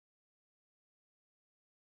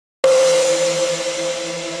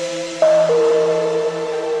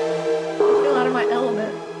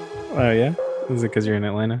Oh yeah, is it because you're in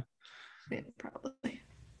Atlanta? Yeah, probably.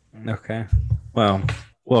 Okay. Well,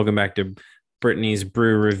 welcome back to Brittany's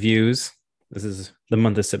Brew Reviews. This is the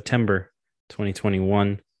month of September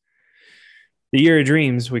 2021. The year of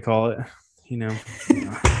dreams, we call it. You know.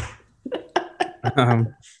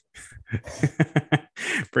 Um,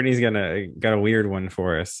 Brittany's got a weird one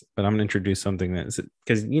for us, but I'm gonna introduce something that's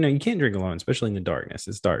because you can't drink alone, especially in the darkness.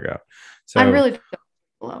 It's dark out. I'm So really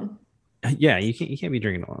alone. yeah, you can't be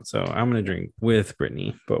drinking alone. So I'm gonna drink with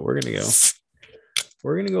Brittany, but we're gonna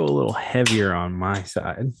go a little heavier on my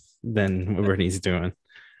side than what Brittany's doing.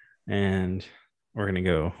 And we're gonna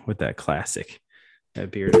go with that classic,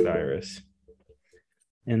 that bearded iris.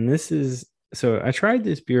 And this is so I tried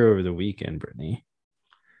this beer over the weekend, Brittany,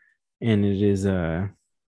 and it's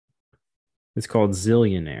called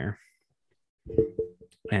Zillionaire.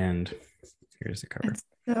 And here's the cover. It's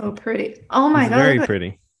so pretty. Oh my It's God, look very at the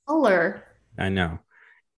pretty. color. I know.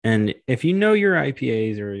 And if you know your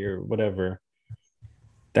IPAs or your whatever,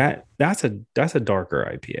 that's a darker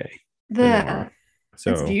IPA than normal. It's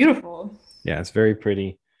So beautiful. yeah, it's very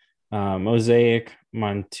pretty. Mosaic,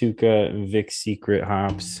 Montuca, Vic Secret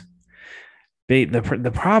hops.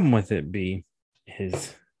 The problem with it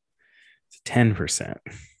is it's 10%.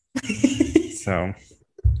 So,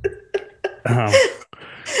 um,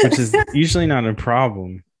 which is usually not a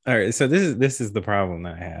problem. All right, so this is the problem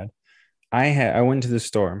that I had. I went to the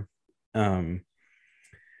store, um,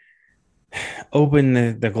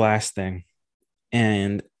 opened the glass thing,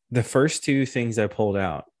 and the first two things I pulled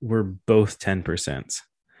out were both 10%.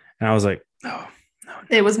 And I was like, oh no,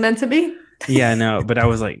 It was meant to be. yeah, no, but I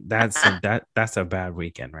was like, that's a bad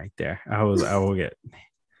weekend right there. I will get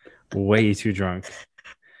way too drunk.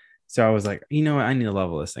 So I was like, you know what? I need to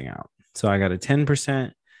level this thing out. So I got a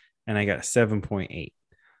 10% and I got a 7.8.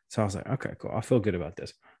 So I was like, okay, cool. I feel good about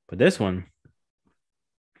this. But this one,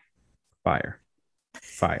 fire.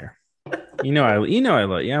 Fire. I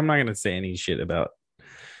love, yeah, I'm not gonna say any shit about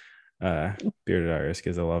uh bearded iris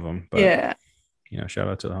because I love them, but Yeah, shout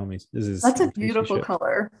out to the homies. This is that's a some tasty beautiful shit.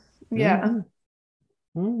 color. Yeah.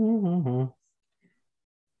 Mm-hmm. Mm-hmm.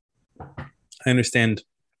 I understand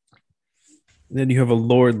that you have a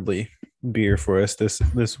lordly beer for us this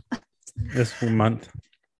month.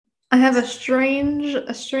 I have a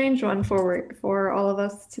strange one for all of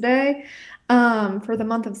us today. For the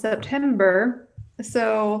month of September.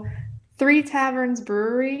 So, Three Taverns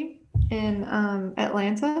Brewery in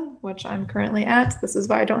Atlanta, which I'm currently at. This is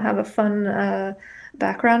why I don't have a fun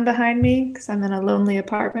background behind me because I'm in a lonely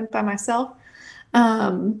apartment by myself.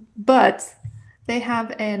 But they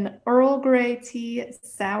have an Earl Grey tea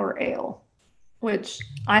sour ale, which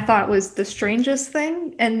I thought was the strangest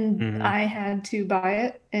thing. And Mm-hmm. I had to buy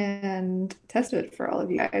it and test it for all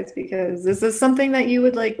of you guys because this is something that you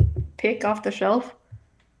would like pick off the shelf.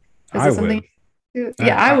 Is I this something? would.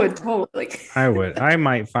 Yeah, I I, would totally. I would. I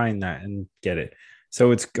might find that and get it.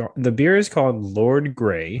 So the beer is called Lord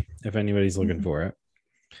Grey. If anybody's looking for it,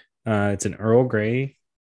 it's an Earl Grey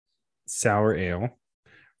sour ale,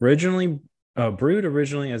 originally brewed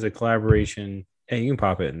originally as a collaboration. Hey, you can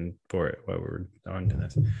pop it and pour it while we're on to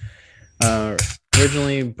this. Uh,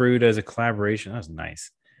 Originally brewed as a collaboration. That was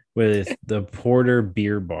nice with the Porter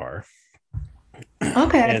Beer Bar.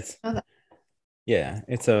 Okay, I didn't It's know that. Yeah,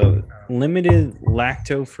 it's a limited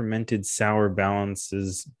lacto fermented sour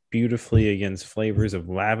balances beautifully against flavors of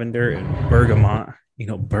lavender and bergamot.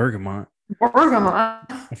 Bergamot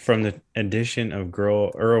Bergamot. from the addition of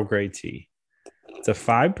Earl Grey tea. It's a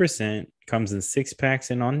 5%, comes in six packs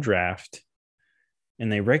and on draft,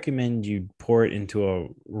 and they recommend you pour it into a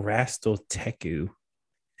Rastel Teku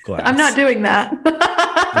I'm not glass. doing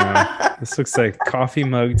that. This looks like coffee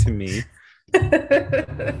mug to me.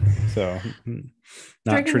 So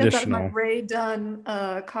not Drinking this out of my traditional. Ray Dunn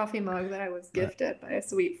coffee mug that I was But gifted by a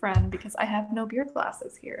sweet friend because I have no beer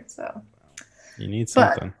glasses here. So, you need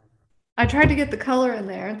but something. I tried to get the color in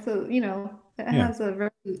there. So, it Yeah. has a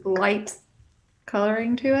very light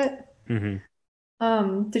coloring to it.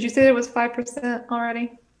 Mm-hmm. Did you say it was 5%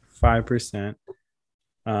 already? 5%.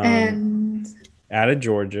 Um, And Out of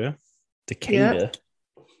Georgia, yep, Decatur,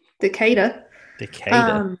 Decatur. Decatur.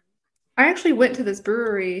 Um, I actually went to this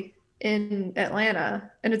brewery in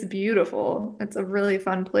Atlanta and it's beautiful. It's a really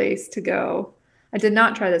fun place to go. I did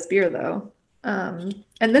not try this beer though.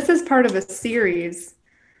 And this is part of a series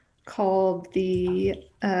called the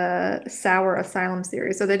Sour Asylum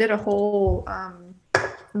series. So they did a whole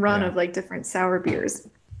run Yeah, of like different sour beers.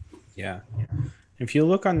 yeah. If you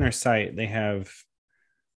look on their site, they have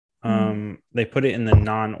Mm. they put it in the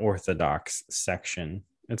non-orthodox section.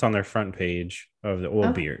 It's on their front page of the old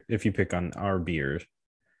Okay. beer. If you pick on our beers,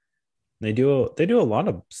 They do a lot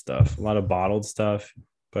of stuff, a lot of bottled stuff.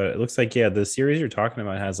 But it looks like, yeah, the series you're talking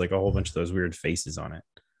about has like a whole bunch of those weird faces on it.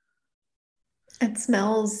 It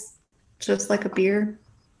smells just like a beer.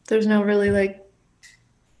 There's no really like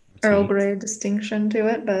That's Earl neat. Grey distinction to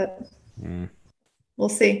it, but Mm. we'll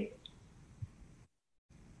see.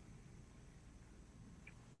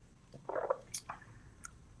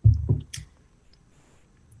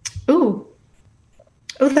 Ooh,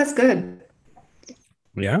 oh, that's good.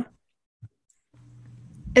 Yeah.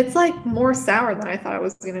 It's like more sour than I thought it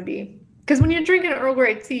was going to be. Because when you're drinking Earl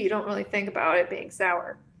Grey tea, you don't really think about it being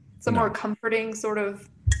sour. It's a more No. comforting sort of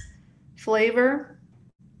flavor.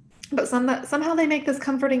 But somehow they make this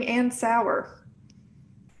comforting and sour.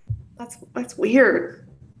 That's weird.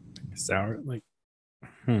 Sour. Like,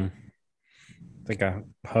 hmm. Like a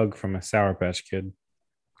hug from a Sour Patch Kid.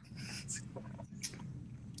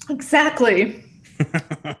 Exactly.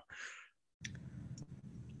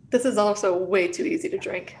 This is also way too easy to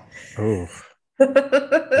drink. Oh,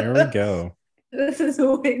 there we go. This is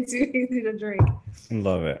way too easy to drink.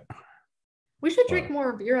 Love it. We should Love drink it.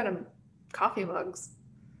 more beer out of coffee mugs.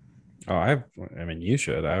 Oh, I mean, you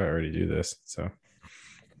should. I already do this. So,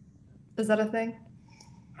 Is that a thing?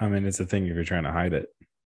 I mean, it's a thing if you're trying to hide it.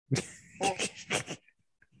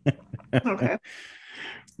 Okay.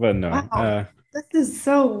 But no. Wow. This is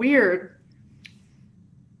so weird.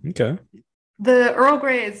 Okay. The Earl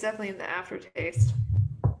Grey is definitely in the aftertaste.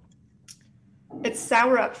 It's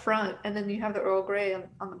sour up front, and then you have the Earl Grey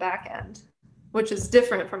on the back end, which is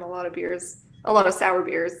different from a lot of beers, a lot of sour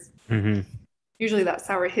beers. Mm-hmm. Usually that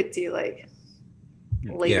sour hits you like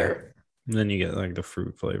later. And then you get like the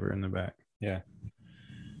fruit flavor in the back. Yeah.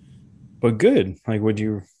 But good. Like, how would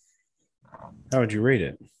you rate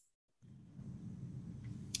it?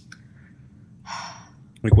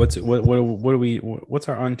 Like, what do what's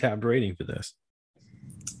our untapped rating for this?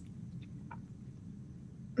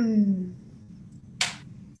 Mm.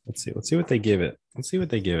 Let's see what they give it. Let's see what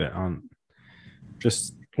they give it on.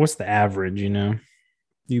 Just what's the average, You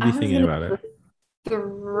be I was thinking gonna about it. go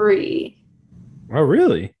 3. Oh,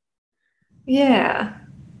 really? Yeah.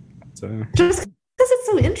 So, Just because it's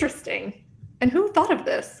so interesting. And who thought of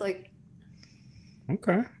this? Like,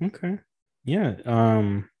 okay.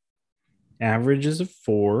 Yeah. Average is a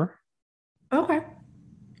 4. okay.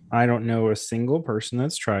 I don't know a single person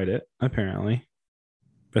that's tried it, apparently,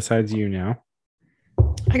 besides you now.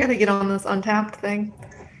 I gotta get on this Untapped thing.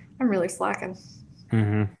 I'm really slacking.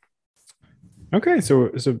 Mm-hmm. Okay, so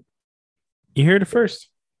you heard it first.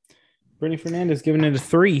 Brittany Fernandez giving it a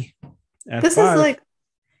 3 at This 5. is like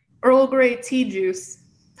Earl Grey tea juice.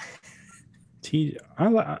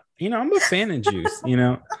 I'm a fan of juice.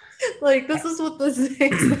 Like, this is what this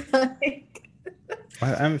tastes like.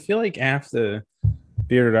 I feel like half the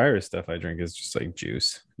bearded iris stuff I drink is just like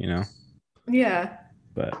juice. Yeah.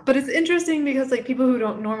 But it's interesting because like people who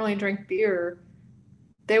don't normally drink beer,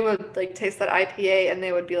 they would like taste that IPA and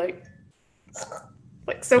they would be like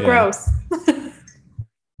so Yeah. gross.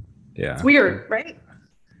 Yeah, It's weird, right?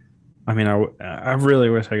 I mean, I really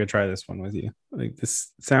wish I could try this one with you. Like,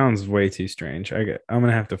 this sounds way too strange. I'm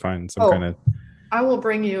gonna have to find some kind of. I will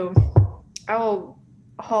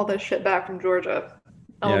haul this shit back from Georgia.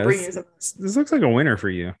 I will bring you some. This looks like a winner for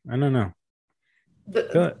you. I don't know.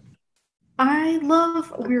 I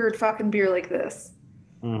love weird fucking beer like this.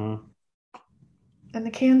 Mm-hmm. And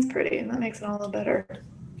the can's pretty, and that makes it all the better.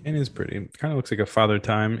 Can is pretty. It kind of looks like a Father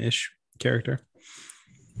Time-ish character.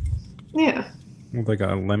 Yeah. With like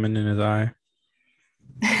a lemon in his eye.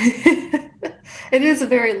 It is a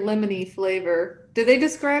very lemony flavor. Did they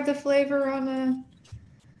describe the flavor on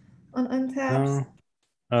Untapped?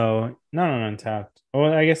 Oh, not on Untapped. Oh,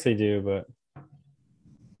 I guess they do, but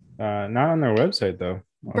not on their website though.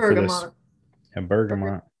 Bergamot. Yeah,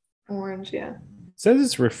 bergamot. Orange, yeah. It says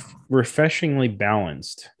it's refreshingly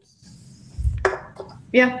balanced.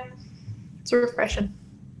 Yeah, it's refreshing.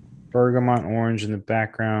 Bergamot orange in the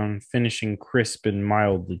background, finishing crisp and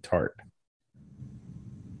mildly tart.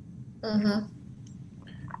 Mm-hmm.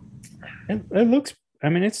 It looks. I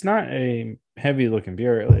mean, it's not a heavy looking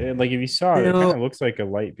beer. Like if you saw it, it kind of looks like a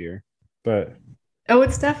light beer, but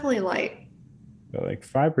it's definitely light. But like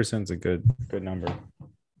 5% is a good number.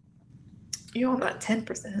 You want that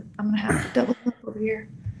 10%? I'm gonna have to double up over here.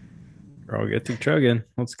 Girl, get to chugging.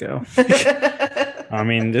 Let's go. I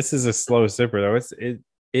mean, this is a slow sipper though.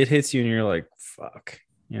 It hits you and you're like, fuck.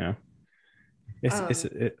 It's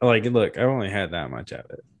like, look, I only had that much of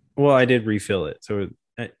it. Well, I did refill it, so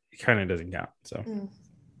it kind of doesn't count. So,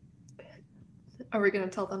 are we gonna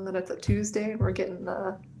tell them that it's a Tuesday? We're getting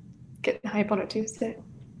hype on a Tuesday.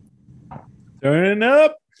 Turning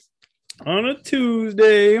up on a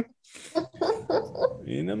Tuesday.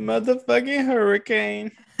 In a motherfucking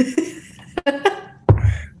hurricane.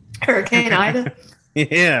 Hurricane Ida.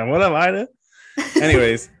 Yeah, what up, Ida?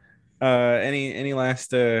 Anyways, any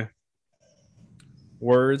last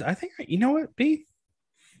words? I think you know what, B.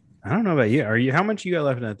 I don't know about you. Are you? How much you got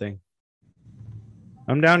left in that thing?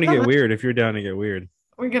 I'm down to Not get much. weird if you're down to get weird.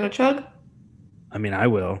 We're gonna chug. I mean, I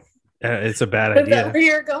will. It's a bad Is that idea. what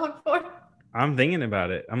you're going for? I'm thinking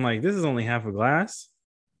about it. I'm like, this is only half a glass.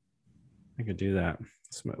 I could do that.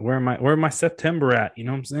 Where am my September at? You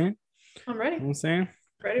know what I'm saying? I'm ready. You know what I'm saying?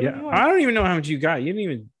 Ready when Yeah. you I are. don't even know how much you got. You didn't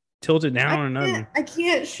even tilt it down or nothing. I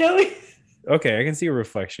can't show you. Okay, I can see a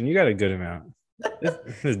reflection. You got a good amount.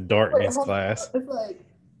 This darkness Wait, class.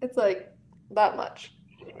 It's like that much.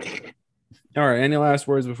 All right. Any last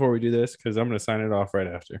words before we do this? Because I'm going to sign it off right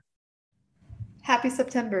after. Happy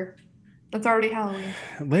September. It's already Halloween.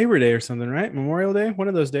 Labor Day or something, right? Memorial Day? One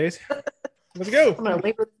of those days. Let's go. I'm gonna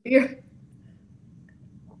labor the beer.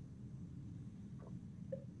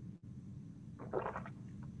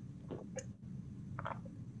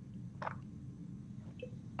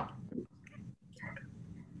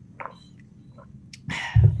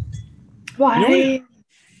 Why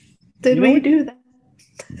did we do that?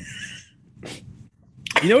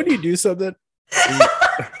 You know when you do something?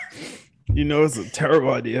 You know it's a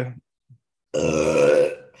terrible idea.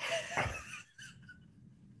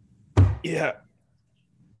 Yeah.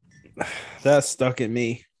 That's stuck in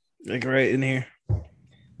me. Like right in here. That's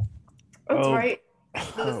Oh, right.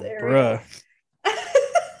 Oh, bruh.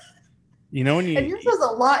 You know when you And yours was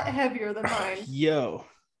a lot heavier than mine. Yo.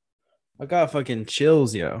 I got fucking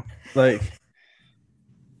chills, yo. Like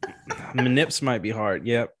my nips might be hard.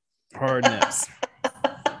 Yep. Hard nips.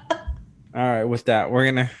 All right, with that,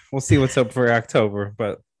 we'll see what's up for October.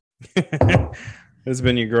 But this has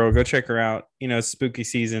been your girl. Go check her out. You know, it's spooky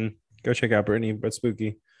season. Go check out Brittany, but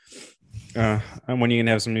spooky. And when you can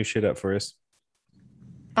have some new shit up for us.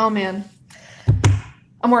 Oh man.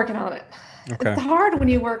 I'm working on it. Okay. It's hard when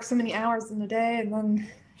you work so many hours in a day, and then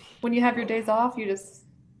when you have your days off, you just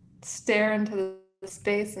stare into the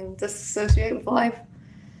space and disassociate with life.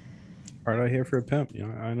 Hard out here for a pimp. You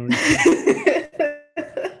know, I know.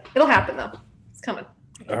 It'll happen though. It's coming.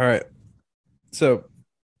 All right. So,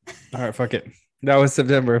 all right, fuck it. That was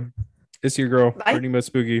September. It's your girl, Bye. Brittany but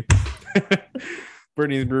spooky.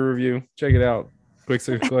 Brittany's Brew Review. Check it out. Quick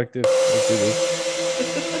Search Collective. Let's do this.